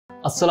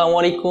আসসালামু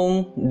আলাইকুম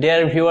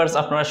dear viewers,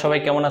 আপনারা সবাই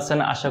কেমন আছেন?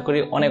 আশা করি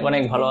অনেক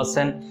অনেক ভালো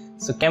আছেন।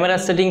 সো ক্যামেরা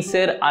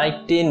সেটিংসের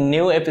আরেকটি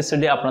নিউ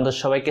এপিসোডে আপনাদের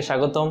সবাইকে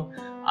স্বাগতম।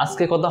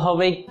 আজকে কথা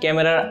হবে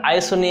ক্যামেরার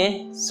আইএসও নিয়ে।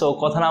 সো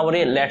কথা না বলে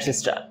লেটস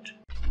স্টার্ট।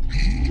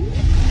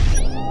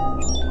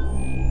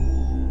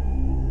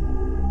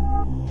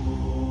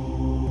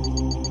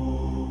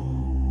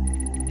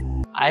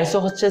 ISO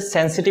হচ্ছে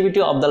sensitivity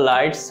of the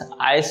lights.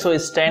 ISO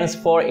stands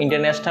for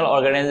international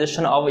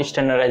organisation of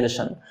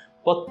standardisation.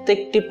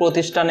 প্রত্যেকটি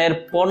প্রতিষ্ঠানের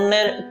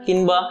পণ্যের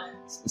কিংবা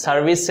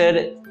সার্ভিসের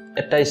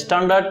একটা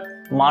স্ট্যান্ডার্ড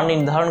মান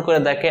নির্ধারণ করে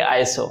দেখে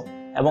ISO,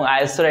 এবং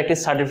ISOর একটি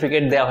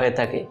সার্টিফিকেট দেওয়া হয়ে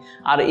থাকে।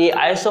 আর এই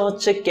ISO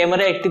হচ্ছে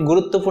ক্যামেরার একটি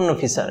গুরুত্বপূর্ণ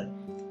ফিচার।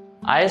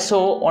 ISO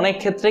অনেক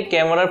ক্ষেত্রে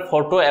ক্যামেরার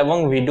ফটো এবং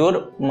ভিডিওর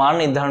মান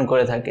নির্ধারণ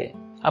করে থাকে।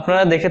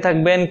 আপনারা দেখে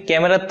থাকবেন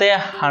ক্যামেরাতে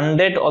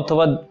 100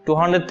 অথবা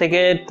 200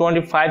 থেকে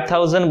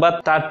 25,000 বা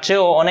তার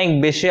চেয়েও অনেক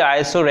বেশি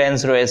ISO রেঞ্জ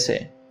রয়েছে।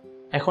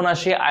 এখন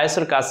আসি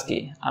ISOর কাজ কি।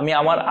 আমি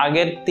আমার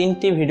আগের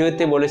 3টি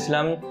ভিডিওতে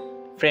বলেছিলাম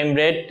ফ্রেম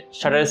রেট,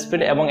 শাটার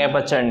স্পিড এবং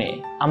অ্যাপারচার নিয়ে।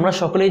 আমরা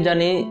সকলেই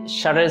জানি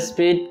শাটার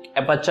স্পিড,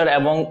 অ্যাপারচার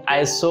এবং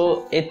ISO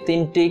এই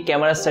 3টি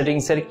ক্যামেরা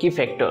সেটিংসের কি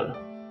ফ্যাক্টর।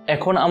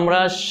 এখন আমরা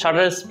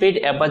শাটার স্পিড,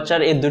 অ্যাপারচার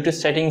এই দুটি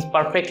সেটিংস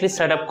পারফেক্টলি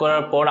সেট আপ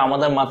করার পর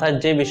আমাদের মাথায়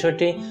যে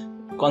বিষয়টি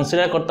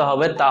কনসিডার করতে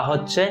হবে তা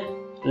হচ্ছে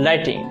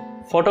লাইটিং।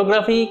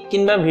 ফটোগ্রাফি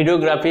কিংবা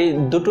ভিডিওগ্রাফি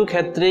দুটো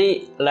ক্ষেত্রেই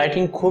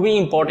লাইটিং খুবই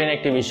ইম্পর্টেন্ট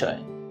একটি বিষয়।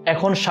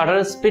 এখন শাটার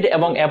স্পিড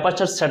এবং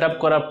অ্যাপারচার সেট আপ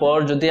করার পর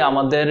যদি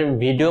আমাদের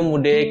ভিডিও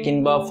মোডে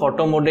কিংবা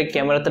ফটো মোডে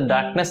ক্যামেরাতে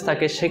ডার্কনেস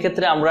থাকে,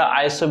 সেক্ষেত্রে আমরা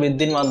ISO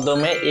বৃদ্ধির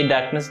মাধ্যমে এই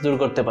ডার্কনেস দূর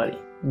করতে পারি।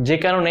 যে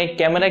কারণে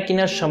ক্যামেরা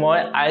কেনার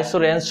সময় ISO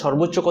রেঞ্জ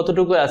সর্বোচ্চ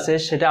কতটুকু আছে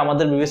সেটা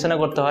আমাদের বিবেচনা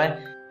করতে হয়।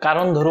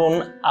 কারণ ধরুন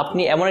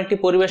আপনি এমন একটি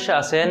পরিবেশে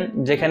আছেন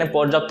যেখানে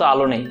পর্যাপ্ত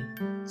আলো নেই।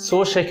 সো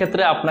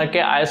সেক্ষেত্রে আপনাকে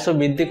ISO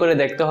বৃদ্ধি করে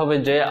দেখতে হবে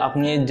যে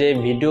আপনি যে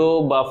ভিডিও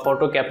বা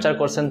ফটো ক্যাপচার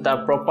করছেন তা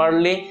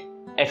প্রপারলি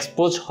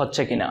এক্সপোজ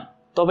হচ্ছে কিনা।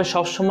 তবে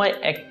সবসময়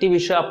একটি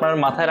বিষয় আপনার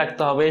মাথায়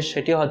রাখতে হবে,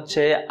 সেটি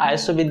হচ্ছে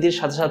ISO বৃদ্ধির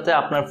সাথে সাথে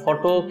আপনার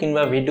ফটো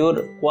কিংবা ভিডিওর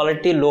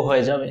কোয়ালিটি লো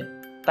হয়ে যাবে।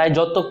 তাই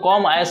যত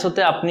কম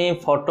ISOতে আপনি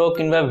ফটো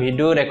কিংবা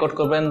ভিডিও রেকর্ড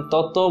করবেন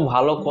তত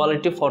ভালো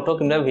কোয়ালিটি ফটো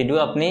কিংবা ভিডিও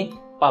আপনি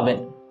পাবেন।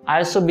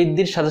 ISO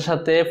বৃদ্ধির সাথে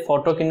সাথে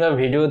ফটো কিংবা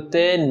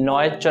ভিডিওতে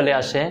নয়েজ চলে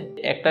আসে,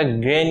 একটা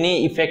গ্রেনি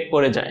ইফেক্ট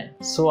পড়ে যায়।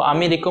 সো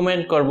আমি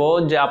রিকমেন্ড করব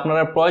যে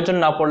আপনারা প্রয়োজন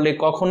না পড়লে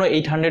কখনো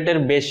 800-এর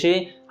বেশি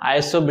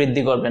ISO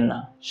বৃদ্ধি করবেন না।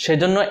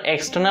 সেজন্য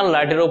এক্সটার্নাল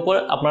লাইটের উপর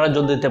আপনারা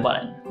জোর দিতে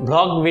পারেন।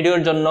 ব্লগ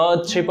ভিডিওর জন্য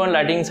 3 পয়েন্ট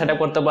লাইটিং সেট আপ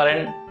করতে পারেন,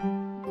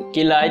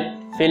 কি লাইট,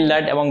 ফিল্ড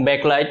লাইট এবং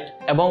ব্যাকলাইট।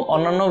 এবং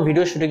অন্যান্য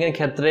ভিডিও শুটিংয়ের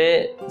ক্ষেত্রে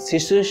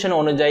সিচুয়েশন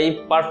অনুযায়ী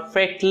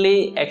পারফেক্টলি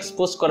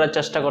এক্সপোজ করার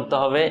চেষ্টা করতে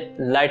হবে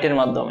লাইটের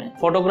মাধ্যমে।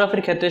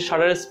 ফটোগ্রাফির ক্ষেত্রে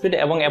শাটার স্পিড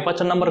এবং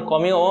অ্যাপারচার নাম্বার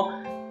কমিয়েও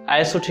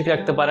ISO ঠিক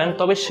রাখতে পারেন,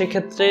 তবে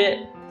সেক্ষেত্রে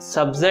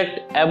সাবজেক্ট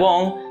এবং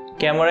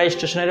ক্যামেরা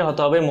স্টেশনারি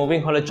হতে হবে, মুভিং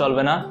হলে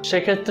চলবে না।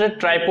 সেক্ষেত্রে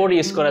ট্রাইপড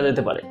ইউজ করা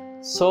যেতে পারে।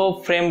 So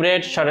frame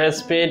rate, shutter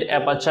speed,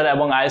 aperture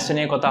এবং ISO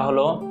নিয়ে কথা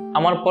হলো।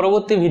 আমার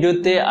পরবর্তী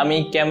ভিডিওতে আমি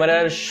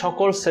ক্যামেরার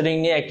সকল সেটিং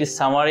নিয়ে একটি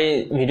সামারি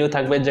ভিডিও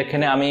থাকবে,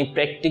 যেখানে আমি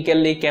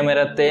প্র্যাকটিক্যালি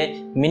ক্যামেরাতে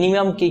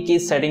মিনিমাম কি কি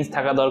সেটিংস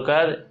থাকা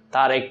দরকার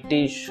তার একটি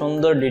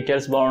সুন্দর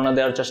ডিটেলস বর্ণনা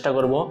দেওয়ার চেষ্টা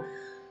করব।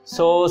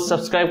 সো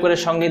সাবস্ক্রাইব করে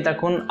সঙ্গেই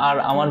থাকুন। আর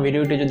আমার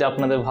ভিডিওটি যদি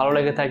আপনাদের ভালো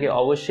লেগে থাকে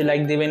অবশ্যই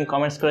লাইক দিবেন,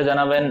 কমেন্টস করে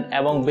জানাবেন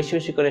এবং বেশি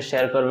বেশি করে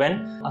শেয়ার করবেন।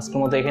 আজকের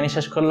মতো এখানেই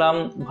শেষ করলাম।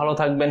 ভালো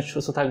থাকবেন,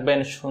 সুস্থ থাকবেন,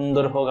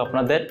 সুন্দর হোক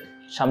আপনাদের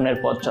সামনের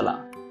পথ চলা।